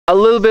a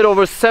little bit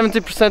over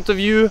 70% of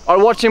you are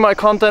watching my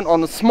content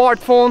on a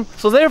smartphone.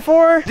 So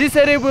therefore, this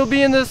edit will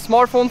be in the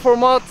smartphone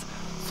format.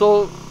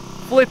 So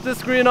flip the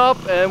screen up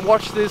and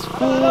watch this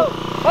full...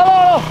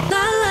 Hello!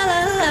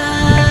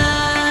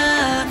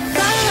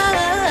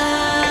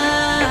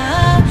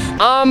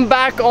 I'm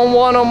back on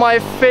one of my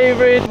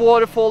favorite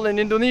waterfalls in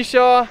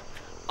Indonesia,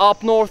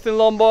 up north in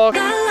Lombok.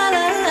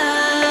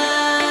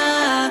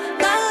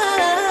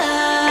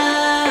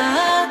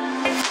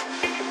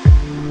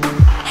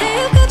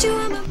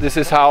 This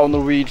is how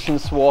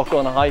Norwegians walk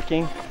on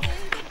hiking.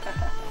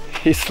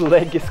 His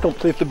leg is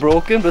completely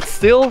broken, but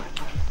still,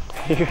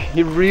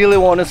 he really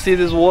wants to see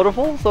this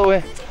waterfall,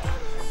 so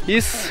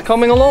he's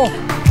coming along.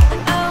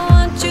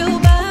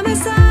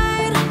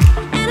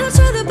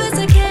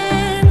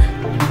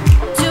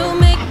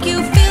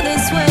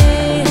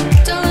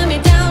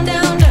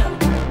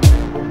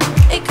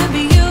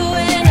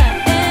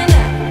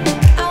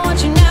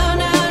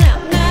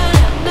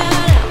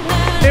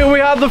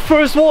 The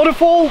first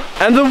waterfall,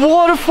 and the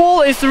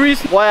waterfall is the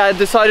reason why I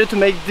decided to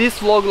make this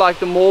vlog like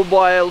the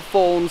mobile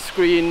phone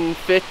screen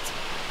fit,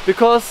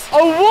 because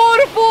a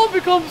waterfall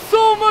becomes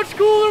so much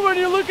cooler when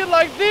you look at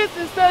like this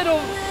instead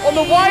of on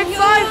the wide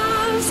side.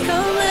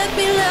 Come let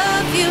me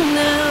love you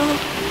now.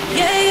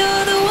 Yeah,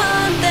 you're the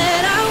one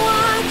that I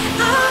want.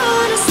 I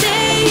wanna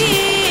stay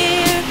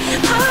here.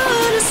 I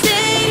wanna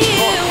stay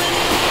here.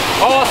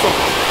 Awesome.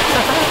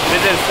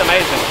 This is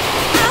amazing.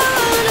 I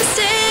wanna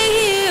stay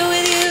here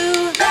with you.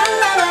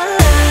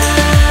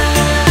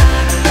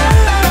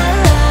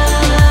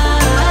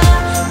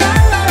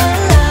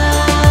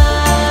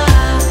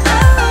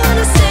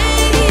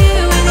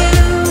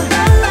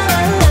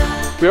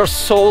 We are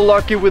so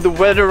lucky with the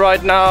weather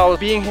right now.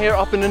 Being here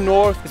up in the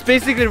north, it's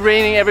basically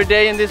raining every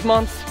day in this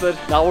month, but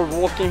now we're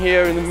walking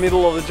here in the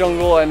middle of the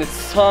jungle and it's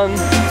sun.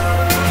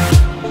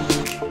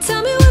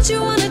 Tell me what you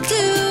wanna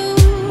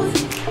do.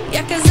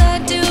 Yeah, 'cause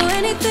I'd do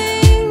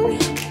anything.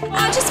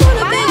 I just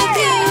wanna be with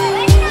you.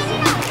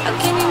 How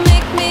can you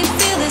make me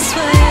feel this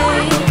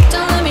way?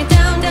 Don't let me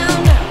down,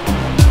 down, down.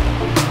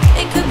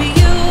 It could be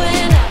you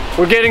and I.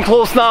 We're getting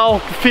close now,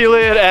 feel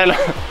it, and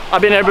I've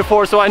been here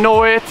before so I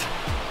know it.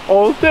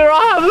 Oh, there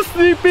I have a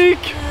sneak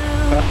peek!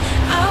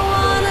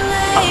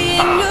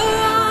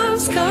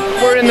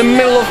 We're in the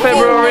middle of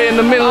February, in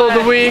the middle of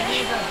the week.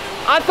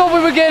 I thought we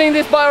were getting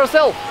this by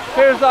ourselves.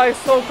 Here's like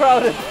so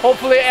crowded.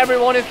 Hopefully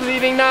everyone is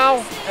leaving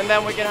now, and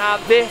then we can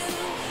have this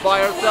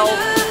by ourselves.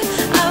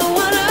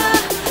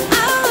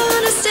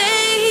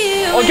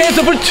 Okay,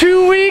 so for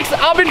 2 weeks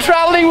I've been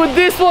traveling with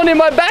this one in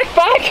my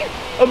backpack.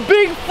 A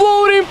big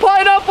floating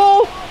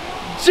pineapple,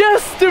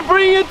 just to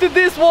bring it to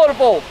this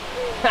waterfall.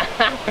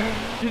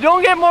 You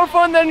don't get more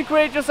fun than you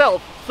create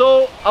yourself.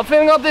 So I'm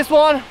filling up this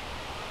one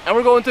and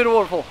we're going to the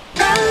waterfall.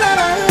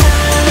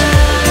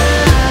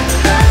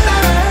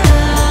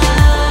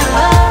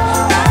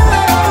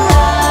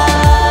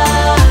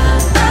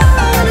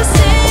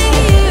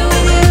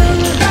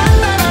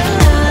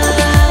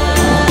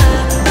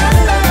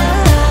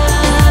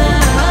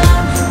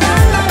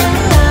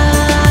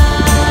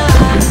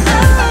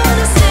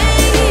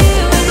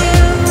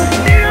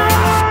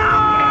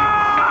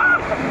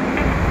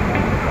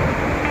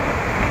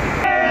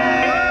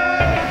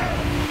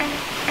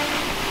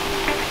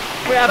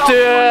 We have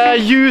to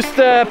use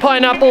the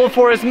pineapple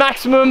for its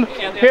maximum.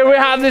 Here we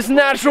have this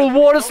natural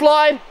water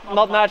slide,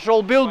 not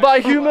natural, built by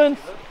humans.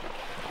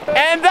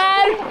 And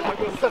that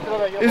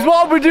is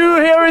what we do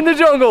here in the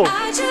jungle.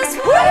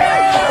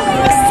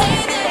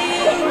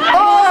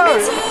 Oh!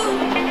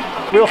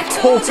 We're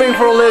hoping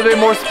for a little bit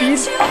more speed.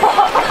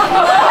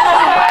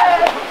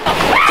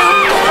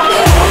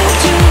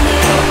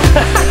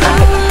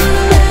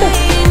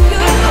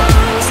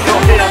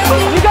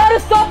 You gotta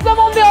stop them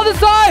on the other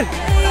side!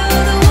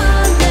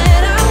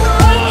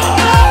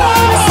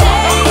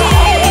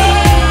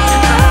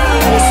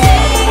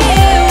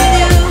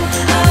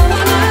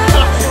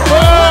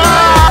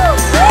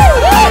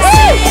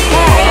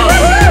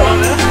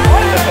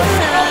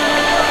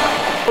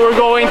 We're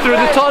going through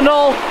the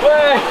tunnel.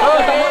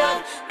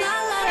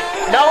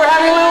 Now we're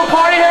having a little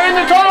party here in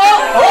the tunnel.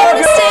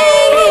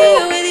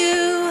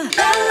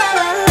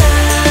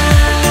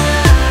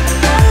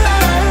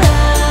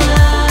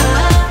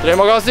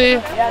 Terima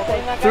kasih.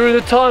 Through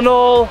the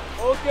tunnel.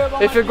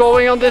 If you're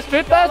going on this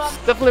trip, that's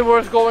definitely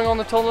worth going on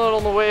the tunnel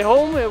on the way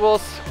home. It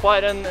was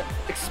quite an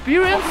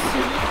experience.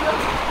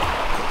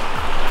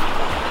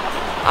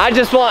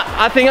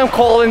 I think I'm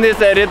calling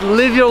this edit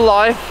Live Your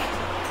Life.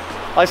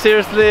 Like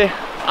seriously,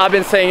 I've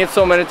been saying it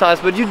so many times,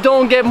 but you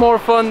don't get more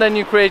fun than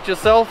you create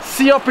yourself.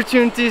 See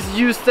opportunities,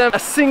 use them. A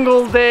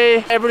single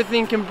day,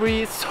 everything can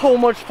be so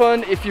much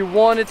fun if you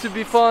want it to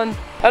be fun.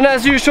 And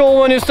as usual,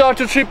 when you start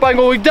your trip by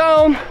going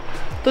down,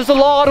 there's a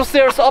lot of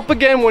stairs up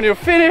again when you're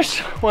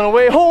finished, on the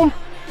way home.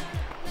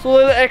 So a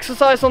little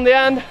exercise on the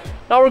end.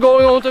 Now we're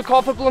going on to a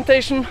coffee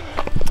plantation.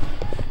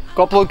 A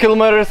couple of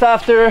kilometers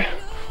after,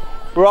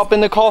 we're up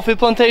in the coffee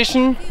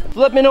plantation.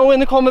 Let me know in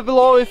the comment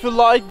below if you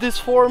like this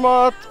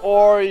format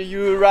or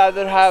you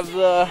rather have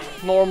the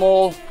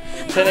normal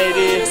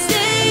 1080.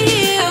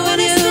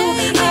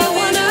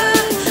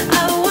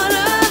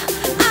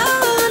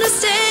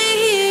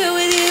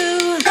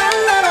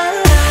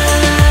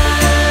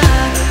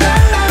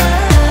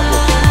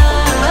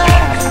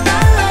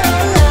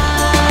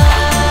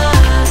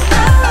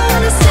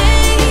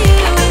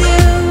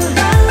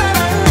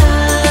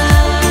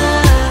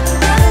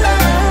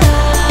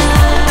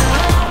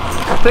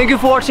 Thank you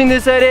for watching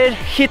this edit.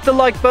 Hit the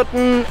like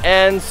button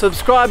and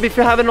subscribe if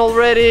you haven't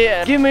already.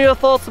 Give me your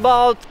thoughts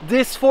about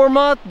this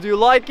format. Do you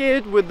like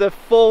it with the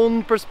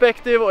phone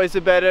perspective, or is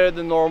it better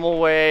the normal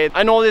way?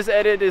 I know this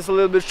edit is a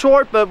little bit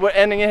short, but we're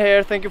ending it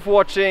here. Thank you for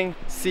watching.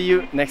 See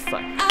you next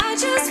time. I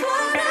just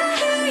wanna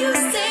hear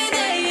you say